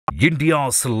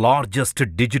India's largest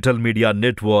digital media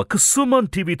network Suman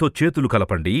టీవీతో చేతులు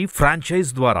కలపండి.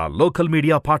 Franchise ద్వారా లోకల్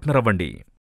మీడియా పార్ట్నర్ అవ్వండి.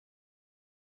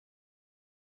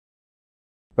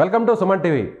 Welcome to Suman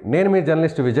TV. నేను మీ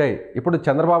జర్నలిస్ట్ విజయ్. ఇప్పుడు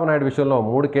చంద్రబాబు నాయుడు విషయంలో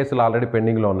 3 కేసులు ఆల్రెడీ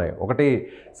పెండింగ్లో ఉన్నాయి. ఒకటి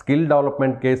స్కిల్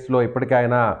డెవలప్మెంట్ కేసులో ఇప్పటికే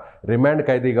ఆయన రిమాండ్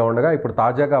ఖైదీగా ఉండగా ఇప్పుడు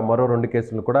తాజాగా మరో 2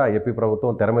 కేసులు కూడా ఏపీ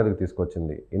ప్రభుత్వం తెర మీదకి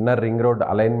తీసుకొచ్చింది. ఇన్నర్ రింగ్ రోడ్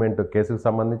అలైన్మెంట్ కేసుకు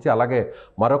సంబంధించి, అలాగే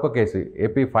మరొక case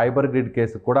AP fibre grid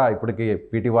case కూడా ఇప్పటికీ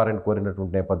పీటీ వారెంట్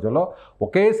కోరినటువంటి నేపథ్యంలో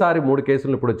ఒకేసారి 3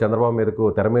 కేసులు ఇప్పుడు చంద్రబాబు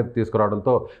మీదకు తెర మీద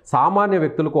తీసుకురావడంతో సామాన్య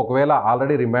వ్యక్తులకు ఒకవేళ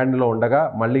ఆల్రెడీ రిమాండ్లో ఉండగా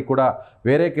మళ్ళీ కూడా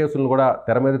వేరే కేసులను కూడా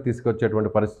తెర మీద తీసుకొచ్చేటువంటి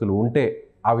పరిస్థితులు ఉంటే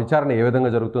ఆ విచారణ ఏ విధంగా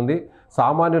జరుగుతుంది,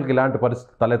 సామాన్యులకు ఇలాంటి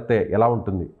పరిస్థితి తలెత్తే ఎలా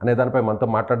ఉంటుంది అనే దానిపై మనతో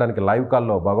మాట్లాడడానికి లైవ్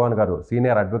కాల్లో భగవాన్ గారు,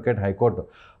 సీనియర్ అడ్వకేట్, హైకోర్టు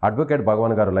అడ్వకేట్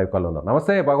భగవాన్ గారు లైవ్ కాల్లో ఉన్నారు.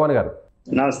 నమస్తే భగవాన్ గారు.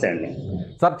 నమస్తే అండి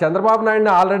సార్, చంద్రబాబు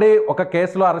నాయుడిని ఆల్రెడీ ఒక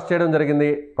కేసులో అరెస్ట్ చేయడం జరిగింది.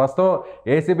 ప్రస్తుతం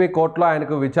ఏసీబీ కోర్టులో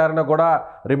ఆయనకు విచారణ కూడా,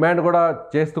 రిమాండ్ కూడా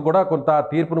చేస్తూ కూడా కొంత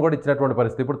తీర్పును కూడా ఇచ్చినటువంటి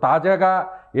పరిస్థితి. ఇప్పుడు తాజాగా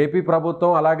ఏపీ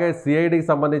ప్రభుత్వం అలాగే సిఐడికి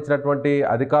సంబంధించినటువంటి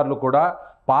అధికారులు కూడా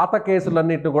పాత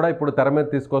కేసులన్నింటినీ కూడా ఇప్పుడు తెర మీద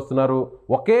తీసుకొస్తున్నారు.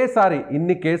 ఒకేసారి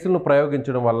ఇన్ని కేసులను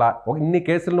ప్రయోగించడం వల్ల, ఇన్ని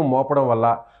కేసులను మోపడం వల్ల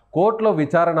కోర్టులో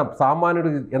విచారణ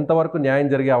సామాన్యుడికి ఎంతవరకు న్యాయం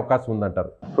జరిగే అవకాశం ఉందంటారు?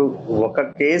 ఒక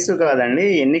కేసు కాదండి,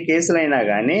 ఎన్ని కేసులైనా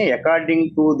కానీ అకార్డింగ్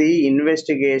టు ది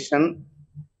ఇన్వెస్టిగేషన్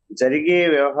జరిగే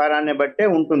వ్యవహారాన్ని బట్టే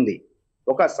ఉంటుంది.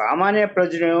 ఒక సామాన్య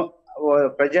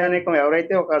ప్రజానీకం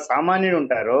ఎవరైతే ఒక సామాన్యుడు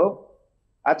ఉంటారో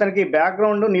అతనికి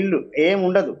బ్యాక్గ్రౌండ్ నిల్లు ఏం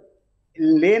ఉండదు.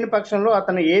 లేని పక్షంలో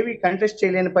అతను ఏవి కంటెస్ట్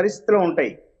చేయలేని పరిస్థితిలో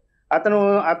ఉంటాయి.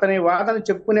 అతని వాదన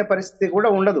చెప్పుకునే పరిస్థితి కూడా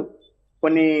ఉండదు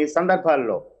కొన్ని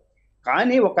సందర్భాల్లో.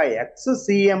 కానీ ఒక ఎక్స్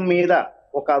సీఎం మీద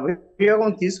ఒక అభియోగం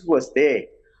తీసుకువస్తే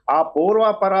ఆ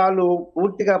పూర్వాపరాలు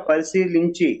పూర్తిగా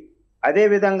పరిశీలించి,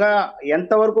 అదేవిధంగా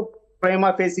ఎంతవరకు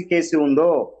ప్రైమా ఫేసి కేసు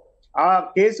ఉందో ఆ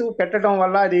కేసు పెట్టడం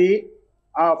వల్ల అది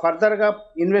ఫర్దర్గా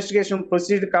ఇన్వెస్టిగేషన్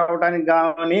ప్రొసీడ్ కావడానికి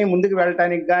కానీ, ముందుకు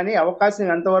వెళ్ళటానికి కానీ అవకాశం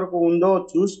ఎంతవరకు ఉందో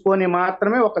చూసుకొని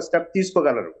మాత్రమే ఒక స్టెప్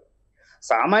తీసుకోగలరు.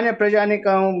 సామాన్య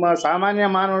ప్రజానికం, సామాన్య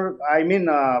మానవుడు,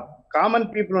 కామన్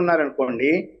పీపుల్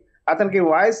ఉన్నారనుకోండి, అతనికి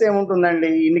వాయిస్ ఏముంటుందండి?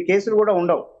 ఇన్ని కేసులు కూడా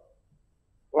ఉండవు.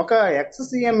 ఒక ఎక్స్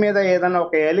సీఎం మీద ఏదైనా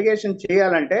ఒక ఎలిగేషన్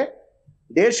చేయాలంటే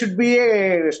there should be a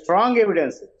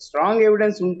strong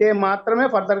evidence ఉంటే మాత్రమే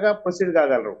ఫర్దర్గా ప్రొసీడ్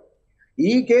కాగలరు.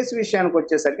 ఈ కేసు విషయానికి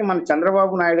వచ్చేసరికి, మన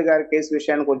చంద్రబాబు నాయుడు గారి కేసు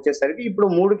విషయానికి వచ్చేసరికి ఇప్పుడు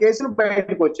 3 కేసులు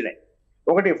బయటకు వచ్చినాయి.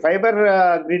 ఒకటి ఫైబర్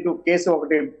గ్రిడ్ కేసు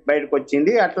ఒకటి బయటకు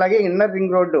వచ్చింది, అట్లాగే ఇన్నర్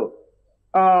రింగ్ రోడ్డు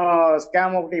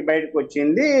స్కామ్ ఒకటి బయటకు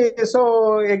వచ్చింది. So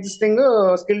existing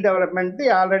skill development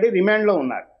already రిమాండ్లో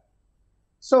ఉన్నారు.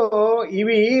 సో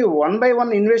ఇవి 1 by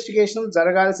 1 ఇన్వెస్టిగేషన్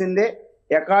జరగాల్సిందే.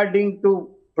 According to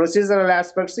procedural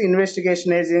aspects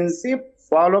investigation agency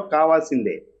follow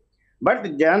కావాల్సిందే. బట్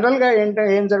జనరల్గా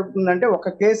ఏం జరుగుతుందంటే, ఒక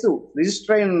కేసు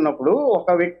రిజిస్టర్ అయిన ఉన్నప్పుడు,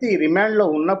 ఒక వ్యక్తి రిమాండ్లో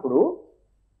ఉన్నప్పుడు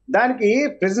దానికి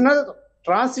ప్రిజనర్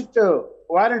ట్రాన్సిట్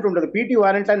వారెంట్ ఉంటుంది, పీటీ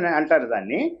వారెంట్ అని అంటారు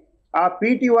దాన్ని. ఆ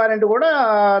పీటీ వారెంట్ కూడా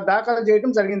దాఖలు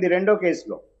చేయడం జరిగింది 2వ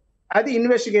కేసులో. అది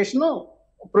ఇన్వెస్టిగేషన్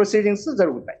ప్రొసీడింగ్స్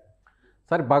జరుగుతాయి.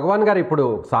 సరే భగవాన్ గారు, ఇప్పుడు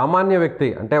సామాన్య వ్యక్తి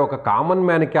అంటే ఒక కామన్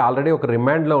మ్యాన్కి ఆల్రెడీ ఒక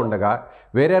రిమాండ్లో ఉండగా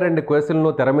వేరే 2 కేసులను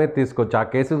తెర మీద తీసుకొచ్చి ఆ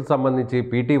కేసులకు సంబంధించి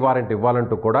పీటీ వారెంట్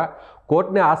ఇవ్వాలంటూ కూడా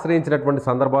కోర్టుని ఆశ్రయించినటువంటి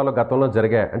సందర్భాలు గతంలో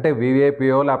జరిగాయి. అంటే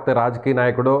వీఐపీఓ లేకపోతే రాజకీయ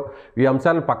నాయకుడు, ఈ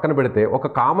అంశాలను పక్కన పెడితే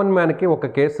ఒక కామన్ మ్యాన్కి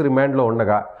ఒక కేసు రిమాండ్లో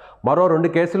ఉండగా మరో 2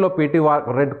 కేసుల్లో పీటీ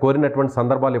వారెంట్ కోరినటువంటి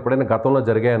సందర్భాలు ఎప్పుడైనా గతంలో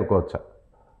జరిగాయి అనుకోవచ్చా?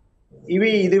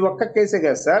 ఇది ఒక్క కేసే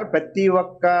కదా సార్, ప్రతి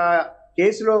ఒక్క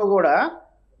కేసులో కూడా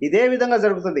ఇదే విధంగా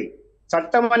జరుగుతుంది.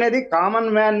 చట్టం అనేది కామన్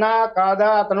మ్యాన్నా కాదా,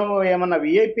 అతను ఏమన్నా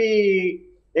విఐపి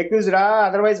ఎక్యూజ్డా,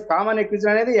 అదర్వైజ్ కామన్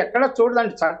ఎక్యూజ్డ్ అనేది ఎక్కడ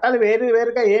చూడదండి. చట్టాలు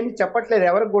వేరుగా ఏమి చెప్పట్లేదు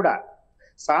ఎవరికి కూడా.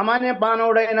 సామాన్య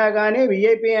మానవుడైనా కానీ,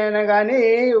 విఐపి అయినా కానీ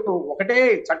ఒకటే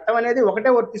చట్టం అనేది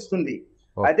ఒకటే వర్తిస్తుంది.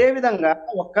 అదే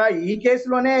విధంగా ఈ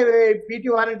కేసులోనే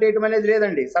పీటీ వారెంట్ వేయడం అనేది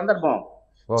లేదండి సందర్భం.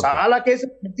 చాలా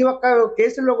కేసులు, ప్రతి ఒక్క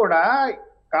కేసుల్లో కూడా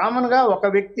కామన్ గా ఒక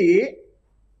వ్యక్తి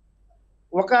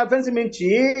ఒక అఫెన్స్ మించి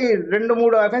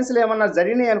 2-3 అఫెన్స్లు ఏమన్నా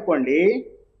జరిగినాయి అనుకోండి,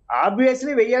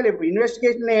 ఆబ్వియస్లీ వెయ్యాలి.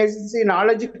 ఇన్వెస్టిగేషన్ ఏజెన్సీ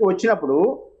నాలెడ్జ్కి వచ్చినప్పుడు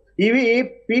ఇవి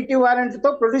పీటీ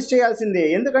వారెంట్తో ప్రొడ్యూస్ చేయాల్సిందే.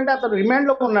 ఎందుకంటే అతను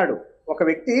రిమాండ్లో ఉన్నాడు, ఒక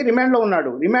వ్యక్తి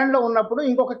రిమాండ్లో ఉన్నప్పుడు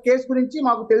ఇంకొక కేసు గురించి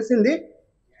మాకు తెలిసింది,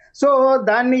 సో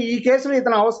దాన్ని ఈ కేసులో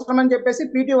ఇతను అవసరం అని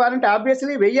చెప్పేసి పీటీ వారెంట్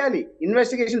ఆబ్వియస్లీ వెయ్యాలి.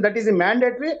 ఇన్వెస్టిగేషన్ దట్ ఈస్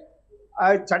మ్యాండేటరీ,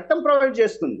 చట్టం ప్రొవైడ్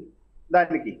చేస్తుంది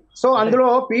దానికి. సో అందులో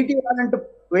పీటీ వారెంట్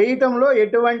వేయటంలో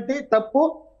ఎటువంటి తప్పు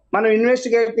మనం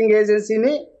ఇన్వెస్టిగేటింగ్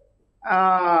ఏజెన్సీని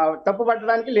తప్పు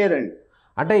పట్టడానికి లేదండి.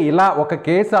 అంటే ఇలా ఒక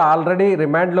కేసు ఆల్రెడీ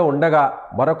రిమాండ్లో ఉండగా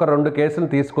మరొక 2 కేసులు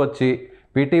తీసుకొచ్చి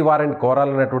పీటీ వారెంట్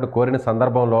కోరిన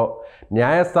సందర్భంలో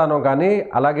న్యాయస్థానం కానీ,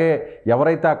 అలాగే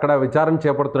ఎవరైతే అక్కడ విచారణ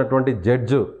చేపడుతున్నటువంటి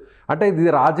జడ్జు అంటే ఇది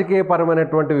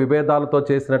రాజకీయపరమైనటువంటి విభేదాలతో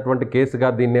చేసినటువంటి కేసుగా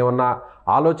దీన్ని ఏమన్నా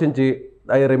ఆలోచించి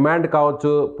రిమాండ్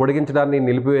కావచ్చు, పొడిగించడాన్ని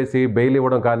నిలిపివేసి బెయిల్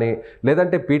ఇవ్వడం కానీ,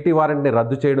 లేదంటే పీటీ వారెంట్ని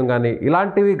రద్దు చేయడం కానీ,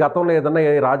 ఇలాంటివి గతంలో ఏదన్నా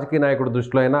ఏ రాజకీయ నాయకుడి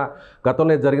దృష్టిలో అయినా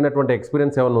గతంలో జరిగినటువంటి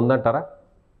ఎక్స్పీరియన్స్ ఏమైనా ఉందంటారా?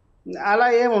 అలా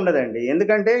ఏమి ఉండదండి.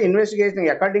 ఎందుకంటే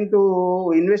ఇన్వెస్టిగేషన్ అకార్డింగ్ టు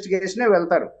ఇన్వెస్టిగేషనే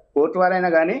వెళ్తారు. కోర్టు వారైనా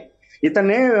కానీ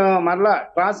ఇతన్ని మరలా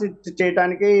ట్రాన్స్మిట్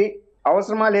చేయడానికి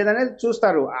అవసరమా లేదనేది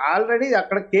చూస్తారు. ఆల్రెడీ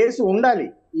అక్కడ కేసు ఉండాలి,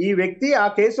 ఈ వ్యక్తి ఆ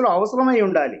కేసులో అవసరమై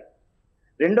ఉండాలి.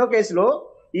 రెండో కేసులో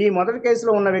ఈ మొదటి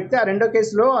కేసులో ఉన్న వ్యక్తి ఆ రెండో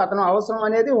కేసులో అతను అవసరం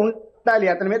అనేది ఉండాలి.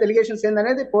 అతని మీద ఎలిగేషన్స్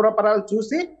ఏందనేది పూర్వపరాలు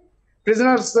చూసి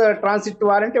ప్రిజనర్స్ ట్రాన్సిట్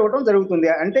వారెంట్ ఇవ్వడం జరుగుతుంది.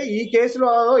 అంటే ఈ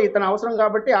కేసులో ఇతను అవసరం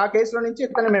కాబట్టి ఆ కేసులో నుంచి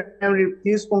ఇతను మేము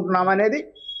తీసుకుంటున్నాం అనేది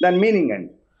దాని మీనింగ్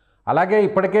అండి. అలాగే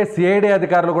ఇప్పటికే సిఐడి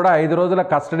అధికారులు కూడా 5 రోజుల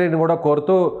కస్టడీని కూడా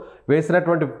కోరుతూ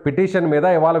వేసినటువంటి పిటిషన్ మీద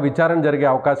ఇవాళ విచారణ జరిగే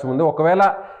అవకాశం ఉంది. ఒకవేళ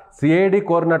సిఐడి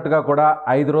కోరినట్టుగా కూడా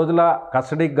 5 రోజుల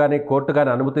కస్టడీకి కానీ కోర్టు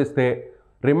కానీ అనుమతిస్తే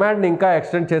రిమాండ్ని ఇంకా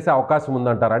ఎక్స్టెండ్ చేసే అవకాశం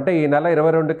ఉందంటారు. అంటే ఈ నెల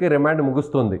 22కి రిమాండ్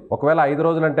ముగుస్తుంది. ఒకవేళ 5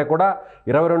 రోజులు అంటే కూడా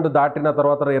 22 దాటిన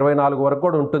తర్వాత 24 వరకు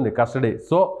కూడా ఉంటుంది కస్టడీ.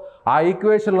 సో ఆ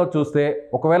ఈక్వేషన్లో చూస్తే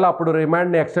ఒకవేళ అప్పుడు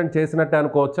రిమాండ్ని ఎక్స్టెండ్ చేసినట్టే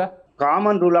అనుకోవచ్చా?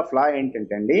 కామన్ రూల్ ఆఫ్ లా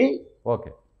ఏంటంటే అండి,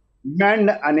 ఓకే,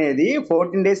 రిమాండ్ అనేది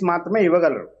 14 డేస్ మాత్రమే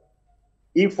ఇవ్వగలరు.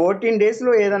 ఈ 14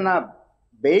 డేస్లో ఏదన్నా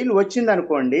బెయిల్ వచ్చింది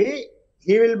అనుకోండి,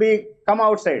 he will be come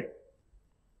out side.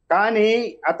 కానీ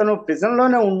అతను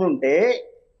ప్రిజన్లోనే ఉండుంటే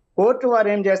కోర్టు వారు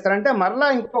ఏం చేస్తారంటే మరలా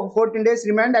ఇంకొక 14 డేస్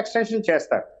రిమాండ్ ఎక్స్టెన్షన్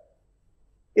చేస్తారు.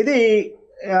 ఇది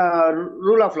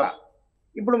రూల్ ఆఫ్ లా.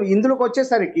 ఇప్పుడు ఇందులోకి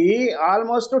వచ్చేసరికి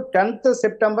almost 10th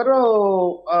September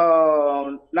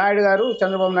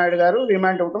Chandrababu Naidu గారు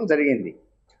రిమాండ్ ఇవ్వడం జరిగింది.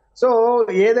 సో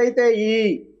ఏదైతే ఈ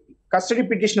కస్టడీ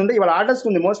పిటిషన్ ఉందో ఇవాళ ఆర్డర్స్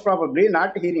ఉంది, మోస్ట్ ప్రాబబ్లీ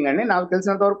నాట్ హియరింగ్ అండి. నాకు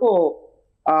తెలిసినంత వరకు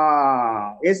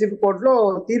ఏసీపీ కోర్టులో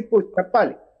తీర్పు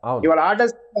చెప్పాలి, ఇవాళ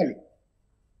ఆర్డర్స్ చెప్పాలి.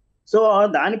 సో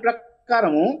దాని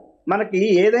ప్రకారము మనకి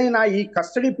ఏదైనా ఈ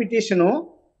కస్టడీ పిటిషను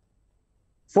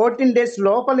 14 డేస్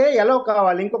లోపలే ఎలా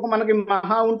కావాలి. ఇంకొక మనకి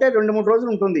మహా ఉంటే 2-3 రోజులు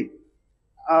ఉంటుంది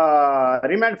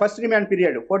remand, first remand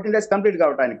period 14 days complete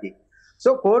కావడానికి. సో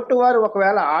కోర్టు వారు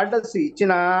ఒకవేళ ఆర్డర్స్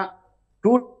ఇచ్చిన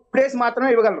 2 డేస్ మాత్రమే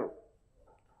ఇవ్వగలరు.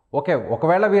 ఓకే,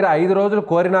 ఒకవేళ వీరు 5 రోజులు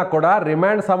కోరినా కూడా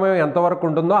రిమాండ్ సమయం ఎంతవరకు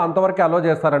ఉంటుందో అంతవరకు అలో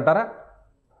చేస్తారంటారా?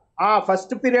 ఆ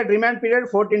first period remand period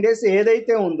 14 days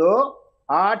ఏదైతే ఉందో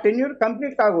ఆ టెన్యూర్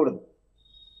కంప్లీట్ కాకూడదు.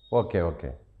 Okay okay,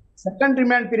 second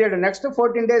remand period next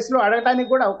 14 డేస్లో అడగడానికి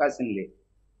కూడా అవకాశం లేదు.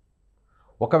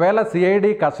 ఒకవేళ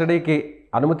సిఐడి కస్టడీకి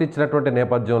అనుమతి ఇచ్చినటువంటి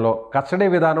నేపథ్యంలో కస్టడీ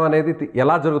విధానం అనేది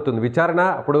ఎలా జరుగుతుంది? విచారణ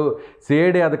అప్పుడు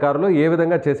సిఐడి అధికారులు ఏ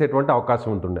విధంగా చేసేటువంటి అవకాశం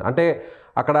ఉంటుంది? అంటే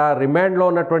అక్కడ రిమాండ్లో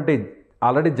ఉన్నటువంటి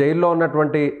ఆల్రెడీ జైల్లో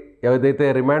ఉన్నటువంటి ఏదైతే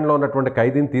రిమాండ్లో ఉన్నటువంటి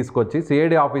ఖైదీని తీసుకొచ్చి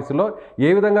సిఐడి ఆఫీసులో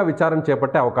ఏ విధంగా విచారణ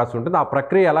చేపట్టే అవకాశం ఉంటుంది? ఆ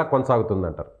ప్రక్రియ ఎలా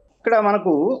కొనసాగుతుందంటారు? ఇక్కడ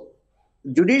మనకు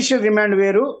జ్యుడిషియల్ రిమాండ్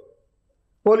వేరు,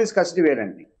 పోలీస్ కస్టడీ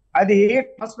వేరండి. అది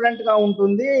ట్రాన్స్పరెంట్ గా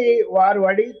ఉంటుంది. వారు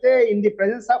అడిగితే in the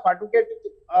presence of advocate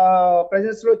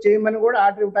presence లో చేయమని కూడా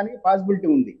ఆర్డర్ ఇవ్వడానికి పాసిబిలిటీ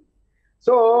ఉంది.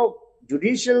 సో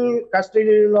జ్యుడిషియల్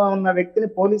కస్టడీలో ఉన్న వ్యక్తిని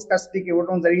పోలీస్ కస్టడీకి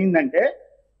ఇవ్వడం జరిగిందంటే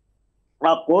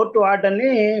ఆ కోర్టు ఆర్డర్ని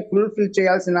ఫుల్ఫిల్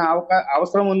చేయాల్సిన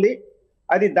అవసరం ఉంది.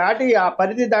 అది దాటి ఆ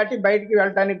పరిధి దాటి బయటికి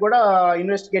వెళ్ళడానికి కూడా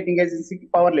ఇన్వెస్టిగేటింగ్ ఏజెన్సీకి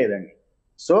పవర్ లేదండి.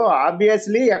 So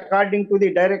obviously according to the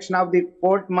direction of the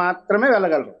court మాత్రమే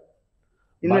వెళ్ళగలరు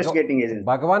ఇన్వెస్టిగేటింగ్ ఏజెన్సీ.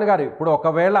 భగవాన్ గారు, ఇప్పుడు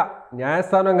ఒకవేళ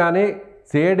న్యాయస్థానం కానీ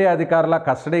సిఐడి అధికారుల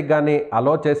కస్టడీకి కానీ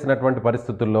అలో చేసినటువంటి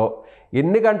పరిస్థితుల్లో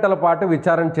ఎన్ని గంటల పాటు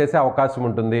విచారణ చేసే అవకాశం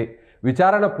ఉంటుంది?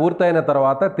 విచారణ పూర్తయిన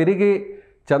తర్వాత తిరిగి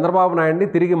చంద్రబాబు నాయుడిని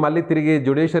తిరిగి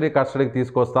జ్యుడిషియరీ కస్టడీకి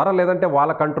తీసుకొస్తారా, లేదంటే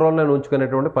వాళ్ళ కంట్రోల్లో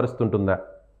ఉంచుకునేటువంటి పరిస్థితి ఉంటుందా?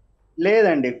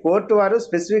 లేదండి, కోర్టు వారు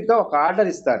స్పెసిఫిక్గా ఒక ఆర్డర్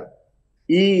ఇస్తారు.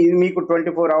 ఈ మీకు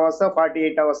 24 అవర్స్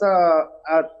 48 అవర్స్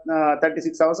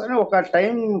 36 అవర్స్ అని ఒక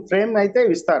టైం ఫ్రేమ్ అయితే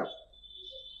ఇస్తారు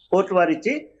కోర్టు వారు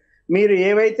ఇచ్చి, మీరు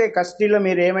ఏవైతే కస్టడీలో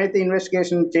మీరు ఏమైతే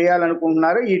ఇన్వెస్టిగేషన్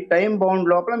చేయాలనుకుంటున్నారో ఈ టైం బౌండ్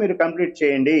లోపల మీరు కంప్లీట్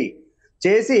చేయండి,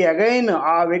 చేసి అగైన్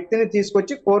ఆ వ్యక్తిని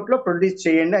తీసుకొచ్చి కోర్టులో ప్రొడ్యూస్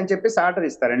చేయండి అని చెప్పేసి ఆర్డర్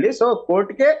ఇస్తారండి. సో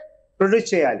కోర్టుకే ప్రొడ్యూస్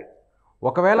చేయాలి.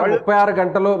 ఒకవేళ 36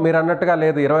 గంటలు మీరు అన్నట్టుగా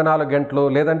లేదు, 24 గంటలు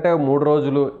లేదంటే 3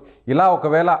 రోజులు ఇలా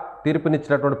ఒకవేళ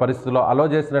తీర్పునిచ్చినటువంటి పరిస్థితుల్లో అలో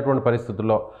చేసినటువంటి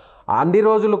పరిస్థితుల్లో అన్ని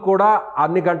రోజులు కూడా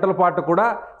అన్ని గంటల పాటు కూడా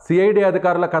సిఐడి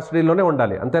అధికారుల కస్టడీలోనే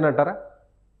ఉండాలి, అంతేనంటారా?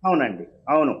 అవునండి,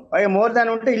 అవును. మోర్ దాన్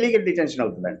ఉంటే ఇల్లీగల్ డిటెన్షన్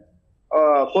అవుతుందండి,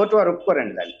 కోర్టు వారు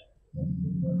ఒప్పుకోరండి దాన్ని.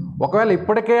 ఒకవేళ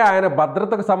ఇప్పటికే ఆయన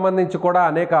భద్రతకు సంబంధించి కూడా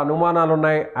అనేక అనుమానాలు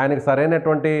ఉన్నాయి, ఆయనకు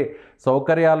సరైనటువంటి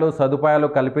సౌకర్యాలు సదుపాయాలు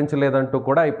కల్పించలేదంటూ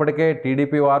కూడా ఇప్పటికే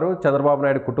టీడీపీ వారు చంద్రబాబు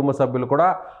నాయుడు కుటుంబ సభ్యులు కూడా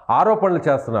ఆరోపణలు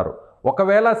చేస్తున్నారు.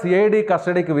 ఒకవేళ సిఐడి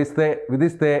కస్టడీకి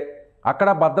విధిస్తే అక్కడ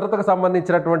భద్రతకు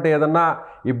సంబంధించినటువంటి ఏదన్నా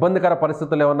ఇబ్బందికర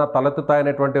పరిస్థితులు ఏమన్నా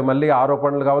తలెత్తుతాయనేటువంటి మళ్ళీ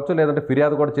ఆరోపణలు కావచ్చు, లేదంటే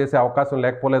ఫిర్యాదు కూడా చేసే అవకాశం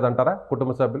లేకపోలేదంటారా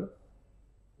కుటుంబ సభ్యులు?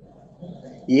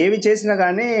 ఏవి చేసినా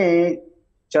కానీ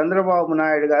చంద్రబాబు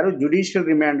నాయుడు గారు జ్యుడిషియల్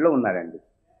రిమాండ్లో ఉన్నారండి.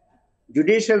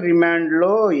 జ్యుడిషియల్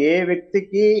రిమాండ్లో ఏ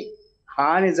వ్యక్తికి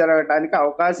హాని జరగటానికి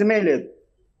అవకాశమే లేదు.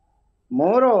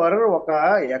 మోర్ ఓవర్ ఒక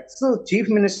ఎక్స్ చీఫ్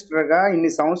మినిస్టర్గా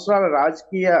ఇన్ని సంవత్సరాల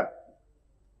రాజకీయ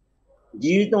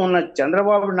జీవితం ఉన్న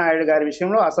చంద్రబాబు నాయుడు గారి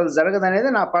విషయంలో అసలు జరగదనేది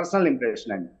నా పర్సనల్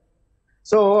ఇంప్రెషన్ అండి.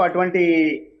 సో అటువంటి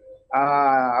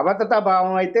అభద్రతా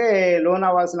భావం అయితే లోన్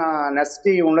అవ్వాల్సిన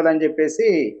నెసిటీ ఉండదని చెప్పేసి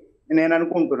నేను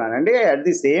అనుకుంటున్నానండి. అట్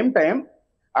ది సేమ్ టైం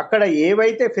అక్కడ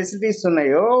ఏవైతే ఫెసిలిటీస్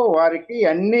ఉన్నాయో వారికి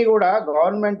అన్నీ కూడా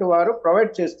గవర్నమెంట్ వారు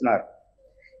ప్రొవైడ్ చేస్తున్నారు.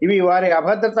 ఇవి వారి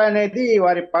అభద్రత అనేది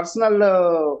వారి పర్సనల్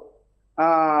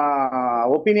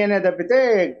ఒపీనియనే తప్పితే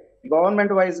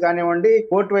గవర్నమెంట్ వైజ్ కానివ్వండి,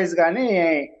 కోర్ట్ వైజ్ కానీ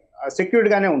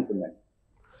సెక్యూర్డ్గానే ఉంటుందండి.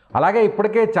 అలాగే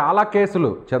ఇప్పటికే చాలా కేసులు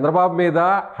చంద్రబాబు మీద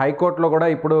హైకోర్టులో కూడా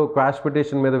ఇప్పుడు క్వాష్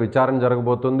పిటిషన్ మీద విచారణ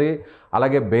జరగబోతుంది.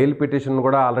 అలాగే బెయిల్ పిటిషన్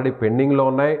కూడా ఆల్రెడీ పెండింగ్లో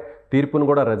ఉన్నాయి. తీర్పును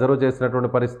కూడా రిజర్వ్ చేసినటువంటి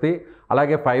పరిస్థితి.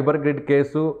 అలాగే ఫైబర్ గ్రిడ్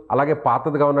కేసు, అలాగే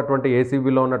పాతదిగా ఉన్నటువంటి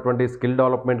ఏసీబీలో ఉన్నటువంటి స్కిల్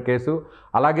డెవలప్మెంట్ కేసు,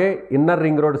 అలాగే ఇన్నర్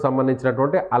రింగ్ రోడ్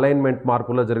సంబంధించినటువంటి అలైన్మెంట్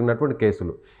మార్పులో జరిగినటువంటి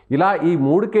కేసులు. ఇలా ఈ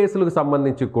 3 కేసులకు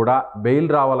సంబంధించి కూడా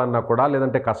బెయిల్ రావాలన్నా కూడా,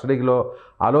 లేదంటే కస్టడీలో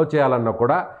అలో చేయాలన్నా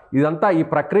కూడా ఇదంతా ఈ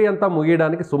ప్రక్రియ అంతా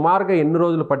ముగియడానికి సుమారుగా ఎన్ని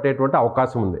రోజులు పట్టేటువంటి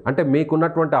అవకాశం ఉంది? అంటే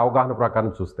మీకున్నటువంటి అవగాహన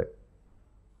ప్రకారం చూస్తే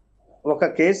ఒక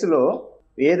కేసులో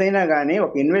ఏదైనా కానీ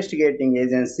ఒక ఇన్వెస్టిగేటింగ్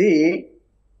ఏజెన్సీ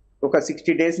ఒక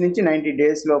 60 days నుంచి 90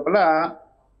 days లోపల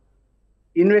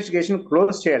ఇన్వెస్టిగేషన్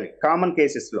క్లోజ్ చేయాలి కామన్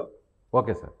కేసెస్లో.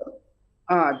 Okay sir.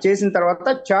 చేసిన తర్వాత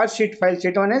ఛార్జ్ షీట్ ఫైల్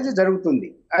చేయడం అనేది జరుగుతుంది.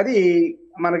 అది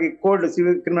మనకి code,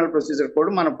 civil criminal procedure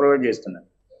code మనం ప్రొవైడ్ చేస్తున్నాం.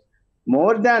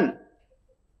 మోర్ దాన్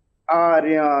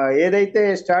ఏదైతే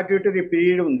స్టాట్యూటరీ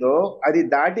పీరియడ్ ఉందో అది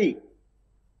దాటి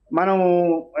మనం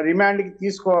రిమాండ్కి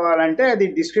తీసుకోవాలంటే అది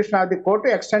description of the court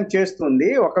extend చేస్తుంది.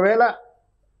 ఒకవేళ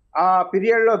ఆ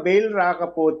పీరియడ్లో బెయిల్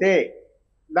రాకపోతే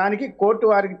దానికి కోర్టు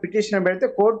వారికి పిటిషన్ పెడితే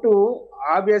కోర్టు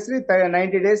ఆబ్వియస్లీ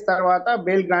 90 days తర్వాత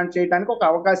బెయిల్ గ్రాంట్ చేయడానికి ఒక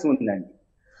అవకాశం ఉందండి.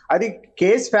 అది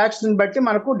కేస్ ఫ్యాక్ట్స్ని బట్టి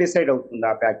మనకు డిసైడ్ అవుతుంది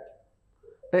ఆ ఫ్యాక్ట్.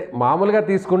 అంటే మామూలుగా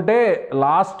తీసుకుంటే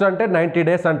లాస్ట్ అంటే 90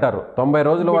 days అంటారు, 90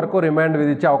 రోజుల వరకు రిమాండ్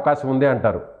విధించే అవకాశం ఉంది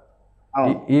అంటారు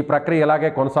ఈ ప్రక్రియ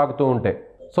ఇలాగే కొనసాగుతూ ఉంటే.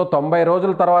 సో 90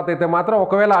 రోజుల తర్వాత అయితే మాత్రం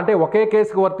ఒకవేళ అంటే ఒకే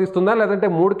కేసుకు వర్తిస్తుందా, లేదంటే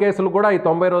 3 కేసులు కూడా ఈ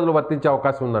 90 రోజులు వర్తించే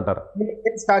అవకాశం ఉందంటారు?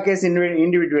 ఆ కేసు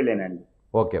ఇండివిజువలేనండి.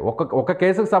 ఓకే, ఒక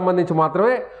కేసుకు సంబంధించి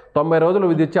మాత్రమే 90 రోజులు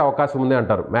విధించే అవకాశం ఉంది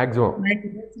అంటారు మ్యాక్సిమం.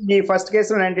 ఈ ఫస్ట్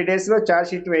కేసులో 90 daysలో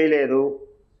ఛార్జ్ షీట్ వేయలేదు.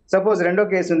 సపోజ్ రెండో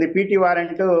కేసు ఉంది, పీటీ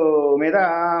వారెంట్ మీద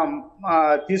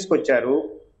తీసుకొచ్చారు.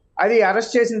 అది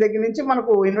అరెస్ట్ చేసిన దగ్గర నుంచి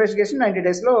మనకు ఇన్వెస్టిగేషన్ 90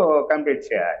 daysలో కంప్లీట్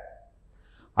చేయాలి.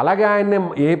 అలాగే ఆయన్ని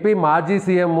ఏపీ మాజీ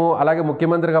సీఎం, అలాగే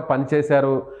ముఖ్యమంత్రిగా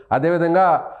పనిచేశారు. అదేవిధంగా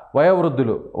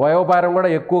వయోవృద్ధులు, వయోభారం కూడా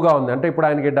ఎక్కువగా ఉంది. అంటే ఇప్పుడు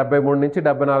ఆయనకి 73 నుంచి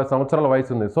 74 సంవత్సరాల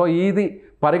వయసు ఉంది. సో ఇది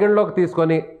పరిగణలోకి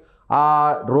తీసుకొని ఆ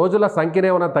రోజుల సంఖ్యను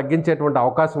ఏమైనా తగ్గించేటువంటి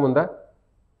అవకాశం ఉందా?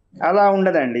 అలా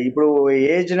ఉండదండి. ఇప్పుడు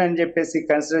ఏజ్ అని చెప్పేసి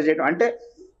కన్సిడర్ చేయడం అంటే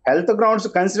హెల్త్ గ్రౌండ్స్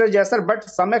కన్సిడర్ చేస్తారు, బట్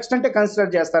సమ్ ఎక్స్టెంట్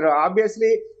కన్సిడర్ చేస్తారు.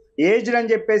 ఆబ్వియస్లీ ఏజ్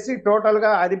అని చెప్పేసి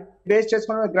టోటల్గా అది బేస్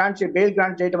చేసుకుని బెయిల్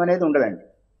గ్రాంట్ చేయడం అనేది ఉండదండి.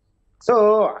 సో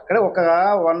అక్కడ ఒక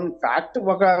ఫ్యాక్ట్,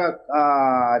 ఒక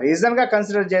రీజన్గా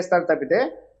కన్సిడర్ చేస్తారు తప్పితే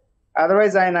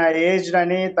అదర్వైజ్ ఆయన ఏజ్డ్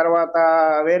అని తర్వాత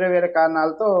వేరే వేరే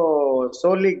కారణాలతో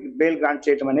సోల్లీ బెయిల్ గ్రాంట్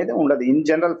చేయడం అనేది ఉండదు ఇన్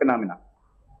జనరల్ ఫినామినా.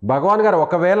 భగవాన్ గారు,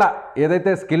 ఒకవేళ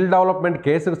ఏదైతే స్కిల్ డెవలప్మెంట్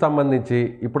కేసుకు సంబంధించి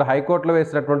ఇప్పుడు హైకోర్టులో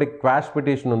వేసినటువంటి క్వాష్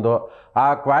పిటిషన్ ఉందో ఆ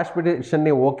క్వాష్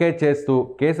పిటిషన్ని ఓకే చేస్తూ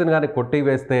కేసును కానీ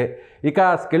కొట్టివేస్తే ఇక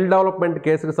స్కిల్ డెవలప్మెంట్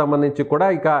కేసుకు సంబంధించి కూడా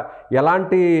ఇక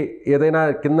ఎలాంటి ఏదైనా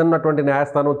కింద ఉన్నటువంటి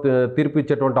న్యాయస్థానం తీర్పు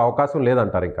ఇచ్చేటువంటి అవకాశం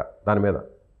లేదంటారు ఇంకా దాని మీద?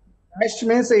 నెక్స్ట్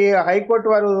మీన్స్ హైకోర్టు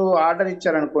వారు ఆర్డర్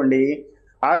ఇచ్చారనుకోండి,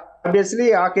 ఆబ్వియస్లీ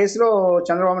ఆ కేసులో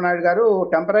చంద్రబాబు నాయుడు గారు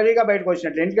టెంపరీగా బయటకు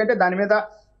వచ్చినట్లు. ఎందుకంటే దాని మీద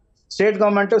స్టేట్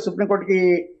గవర్నమెంట్ సుప్రీంకోర్టుకి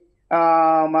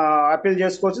అప్పీల్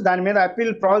చేసుకోవచ్చు. దాని మీద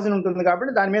అప్పీల్ ప్రావిజన్ ఉంటుంది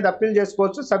కాబట్టి దాని మీద అప్పీల్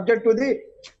చేసుకోవచ్చు, subject to the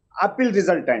appeal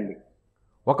result అండి.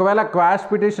 ఒకవేళ క్వాష్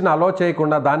పిటిషన్ అలో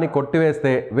చేయకుండా దాన్ని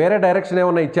కొట్టివేస్తే వేరే డైరెక్షన్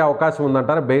ఏమైనా ఇచ్చే అవకాశం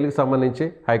ఉందంటారా బెయిల్కి సంబంధించి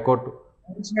హైకోర్టు?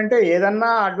 అంటే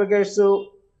ఏదన్నా అడ్వకేట్స్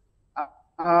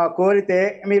కోరితే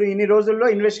మీరు ఇన్ని రోజుల్లో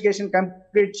ఇన్వెస్టిగేషన్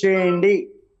కంప్లీట్ చేయండి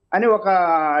అని ఒక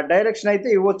డైరెక్షన్ అయితే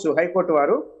ఇవ్వచ్చు హైకోర్టు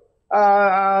వారు.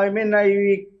 ఐ మీన్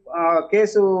ఈ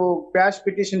కేసు క్వాష్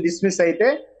పిటిషన్ డిస్మిస్ అయితే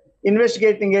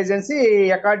investigating agency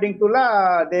according to law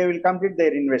they will complete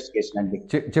there investigation అండి.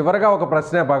 చివరగా ఒక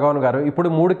ప్రశ్న భగవాన్ గారు, ఇప్పుడు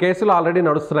 3 కేసులు ఆల్రెడీ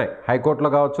నడుస్తున్నాయి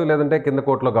హైకోర్టులో కావచ్చు, లేదంటే కింద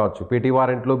కోర్టులో కావచ్చు. పీటీ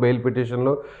వారెంట్లు, బెయిల్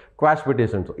పిటిషన్లు, క్వాష్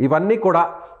పిటిషన్స్ ఇవన్నీ కూడా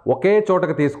ఒకే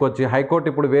చోటకి తీసుకొచ్చి హైకోర్టు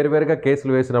ఇప్పుడు వేరువేరుగా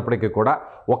కేసులు వేసినప్పటికీ కూడా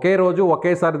ఒకే రోజు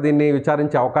ఒకేసారి దీన్ని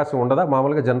విచారించే అవకాశం ఉండదా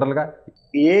మామూలుగా జనరల్గా?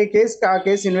 ఏ కేసుకి ఆ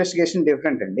కేసు ఇన్వెస్టిగేషన్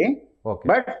డిఫరెంట్ అండి. ఓకే,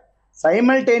 బట్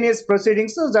సైమల్టేనియస్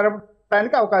ప్రొసీడింగ్స్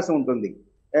జరపడానికి అవకాశం ఉంటుంది.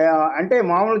 అంటే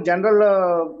మామూలు జనరల్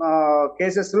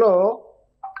కేసెస్లో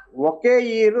ఒకే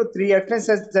ఇయర్ 3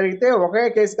 అఫెన్సెస్ జరిగితే ఒకే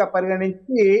కేసుగా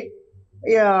పరిగణించి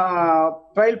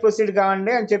ట్రయల్ ప్రొసీడ్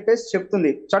కావండి అని చెప్పేసి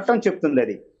చెప్తుంది, చట్టం చెప్తుంది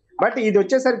అది. బట్ ఇది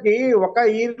వచ్చేసరికి ఒక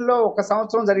ఇయర్లో ఒక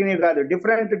సంవత్సరం జరిగినవి కాదు,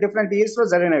 డిఫరెంట్ ఇయర్స్లో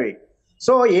జరిగినవి.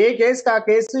 సో ఏ కేసుకి ఆ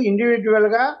కేసు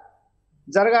ఇండివిజువల్గా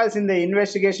జరగాల్సిందే,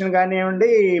 ఇన్వెస్టిగేషన్ కానివ్వండి,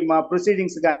 మా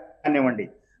ప్రొసీడింగ్స్ కానివ్వండి.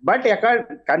 బట్ ఎక్కడ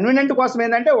కన్వీనియంట్ కోసం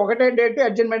ఏంటంటే ఒకటే డేట్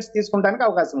అడ్జస్ట్మెంట్స్ తీసుకుంటానికి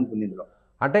అవకాశం ఉంటుంది ఇందులో.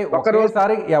 అంటే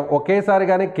ఒకేసారి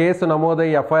కానీ కేసు నమోదై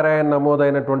ఎఫ్ఐఆర్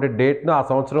నమోదైనటువంటి డేట్ను ఆ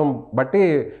సంవత్సరం బట్టి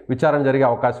విచారణ జరిగే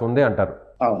అవకాశం ఉంది అంటారు.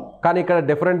 కానీ ఇక్కడ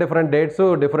డిఫరెంట్ డేట్స్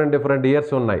డిఫరెంట్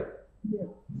ఇయర్స్ ఉన్నాయి.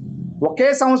 ఒకే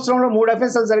సంవత్సరంలో 3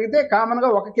 అఫెన్సులు జరిగితే కామన్గా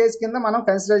ఒక కేసు కింద మనం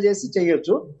కన్సిడర్ చేసి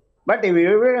చేయొచ్చు. బట్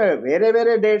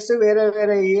వేరే డేట్స్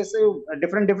వేరే ఇయర్స్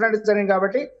డిఫరెంట్ జరిగింది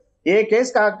కాబట్టి ఏ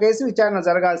కేసుకి ఆ కేసు విచారణ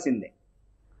జరగాల్సిందే.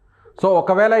 సో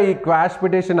ఒకవేళ ఈ క్వాష్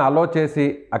పిటిషన్ అలో చేసి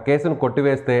ఆ కేసును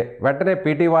కొట్టివేస్తే వెంటనే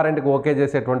పీటీ వారెంట్కి ఓకే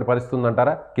చేసేటువంటి పరిస్థితి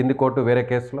ఉందంటారా కింది కోర్టు వేరే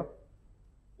కేసులో?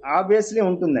 ఆబ్వియస్లీ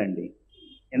ఉంటుందండి.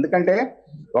 ఎందుకంటే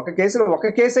ఒక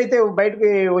కేసు అయితే బయటకు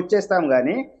వచ్చేస్తాం,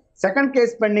 కానీ సెకండ్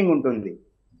కేసు పెండింగ్ ఉంటుంది.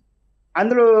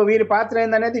 అందులో వీరి పాత్ర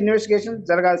ఏందనేది ఇన్వెస్టిగేషన్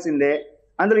జరగాల్సిందే,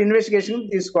 అందులో ఇన్వెస్టిగేషన్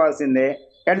తీసుకోవాల్సిందే.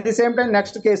 At the same time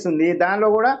next case ఉంది, దానిలో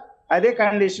కూడా అదే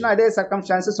కండిషన్ అదే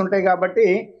సర్కమ్స్టాన్సెస్ ఉంటాయి కాబట్టి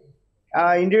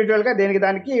ఇండివిజువల్గా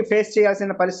దానికి ఫేస్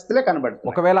చేయాల్సిన పరిస్థితులే కనబడుతుంది.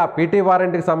 ఒకవేళ ఆ పీటీ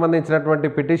వారెంట్కి సంబంధించినటువంటి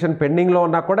పిటిషన్ పెండింగ్లో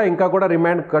ఉన్నా కూడా ఇంకా కూడా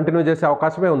రిమాండ్ కంటిన్యూ చేసే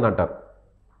అవకాశమే ఉందంటారు.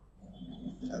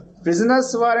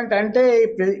 ప్రిజనర్స్ వారెంట్ అంటే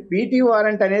పీటీ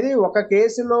వారెంట్ అనేది ఒక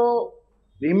కేసులో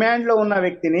రిమాండ్లో ఉన్న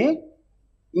వ్యక్తిని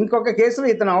ఇంకొక కేసులో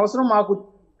ఇతను అవసరం మాకు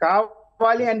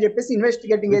కావాలి అని చెప్పేసి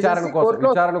ఇన్వెస్టిగేటింగ్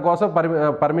విచారణ కోసం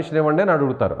పర్మిషన్ ఇవ్వండి అని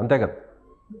అడుగుతారు, అంతే కదా.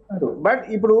 బట్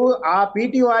ఇప్పుడు ఆ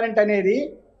పీటీ వారెంట్ అనేది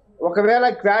ఒకవేళ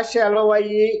క్వాష్ అలో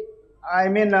అయ్యి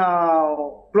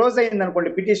క్లోజ్ అయింది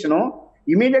అనుకోండి పిటిషను,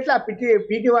 ఇమీడియట్లీ ఆ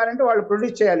పీటీ వారెంట్ వాళ్ళు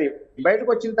ప్రొడ్యూస్ చేయాలి. బయటకు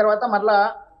వచ్చిన తర్వాత మళ్ళీ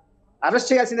అరెస్ట్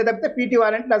చేయాల్సిందే తప్పితే పీటీ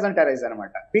వారెంట్ డజంట్ అరైజ్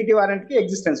అనమాట. పీటీ వారెంట్కి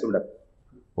ఎగ్జిస్టెన్స్ ఉండదు.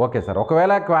 ఓకే సార్,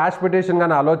 ఒకవేళ క్వాష్ పిటిషన్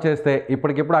కానీ అలో చేస్తే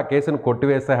ఇప్పటికిప్పుడు ఆ కేసును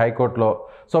కొట్టివేస్తే హైకోర్టులో,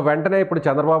 సో వెంటనే ఇప్పుడు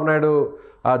చంద్రబాబు నాయుడు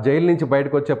జైలు నుంచి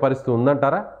బయటకు వచ్చే పరిస్థితి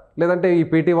ఉందంటారా? లేదంటే ఈ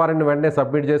పీటీ వారెంట్ని వెంటనే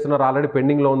సబ్మిట్ చేస్తున్నారు, ఆల్రెడీ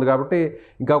పెండింగ్లో ఉంది కాబట్టి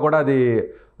ఇంకా కూడా అది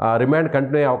రిమాండ్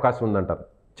కంటిన్యూ అయ్యే అవకాశం ఉందంటారు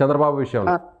చంద్రబాబు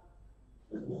విషయంలో?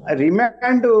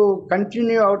 రిమాండ్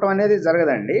కంటిన్యూ అవటం అనేది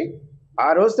జరగదండి. ఆ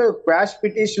రోజుతో క్వాష్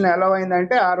పిటిషన్ ఎలా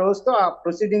అయిందంటే ఆ రోజుతో ఆ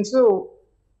ప్రొసీడింగ్స్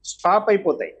స్టాప్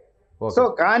అయిపోతాయి. సో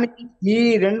కానీ ఈ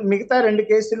మిగతా 2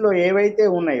 కేసుల్లో ఏవైతే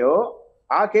ఉన్నాయో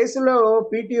ఆ కేసులో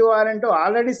పీటీ వారెంట్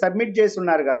ఆల్రెడీ సబ్మిట్ చేసి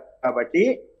ఉన్నారు కాబట్టి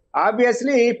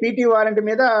ఆబ్వియస్లీ పీటీ వారెంట్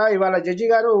మీద ఇవాళ జడ్జి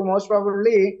గారు మోస్ట్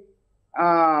ప్రాబబ్లీ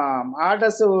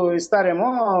ఆర్డర్స్ ఇస్తారేమో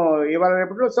ఇవాళ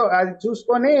రేపట్లో. సో అది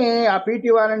చూసుకొని ఆ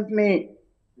పీటీ వారెంట్ని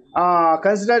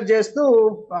కన్సిడర్ చేస్తూ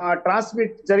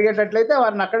ట్రాన్స్మిట్ జరిగేటట్లయితే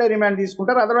వారిని అక్కడే రిమాండ్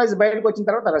తీసుకుంటారు, అదర్వైజ్ బయటకు వచ్చిన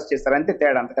తర్వాత అరెస్ట్ చేస్తారు, అంతే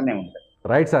తేడా, అంతకనే ఉంటుంది.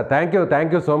 Right sir,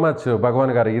 thank you so much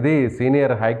భగవాన్ గారు. ఇది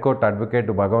సీనియర్ హైకోర్టు అడ్వకేట్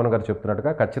భగవాన్ గారు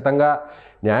చెప్తున్నట్టుగా ఖచ్చితంగా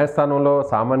న్యాయస్థానంలో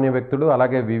సామాన్య వ్యక్తులు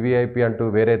అలాగే వివిఐపి అంటూ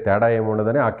వేరే తేడా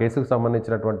ఏముండదని, ఆ కేసుకు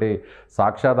సంబంధించినటువంటి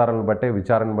సాక్ష్యాధారాలను బట్టి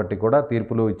విచారణను బట్టి కూడా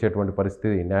తీర్పులు ఇచ్చేటువంటి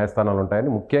పరిస్థితి న్యాయస్థానాలు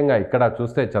ఉంటాయని, ముఖ్యంగా ఇక్కడ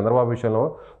చూస్తే చంద్రబాబు విషయంలో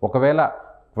ఒకవేళ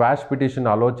క్వాష్ పిటిషన్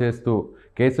అలో చేస్తూ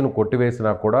కేసును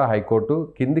కొట్టివేసినా కూడా హైకోర్టు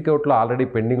కింది కోర్టులో ఆల్రెడీ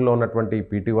పెండింగ్లో ఉన్నటువంటి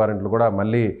పీటీ వారెంట్లు కూడా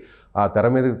మళ్ళీ ఆ తెర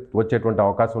మీద వచ్చేటువంటి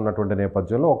అవకాశం ఉన్నటువంటి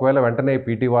నేపథ్యంలో ఒకవేళ వెంటనే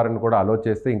పీటీ వారెంట్ కూడా అలో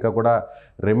చేస్తే ఇంకా కూడా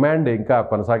రిమాండ్ ఇంకా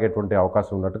కొనసాగేటువంటి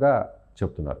అవకాశం ఉన్నట్టుగా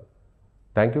చెప్తున్నారు.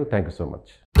 Thank you so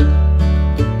much.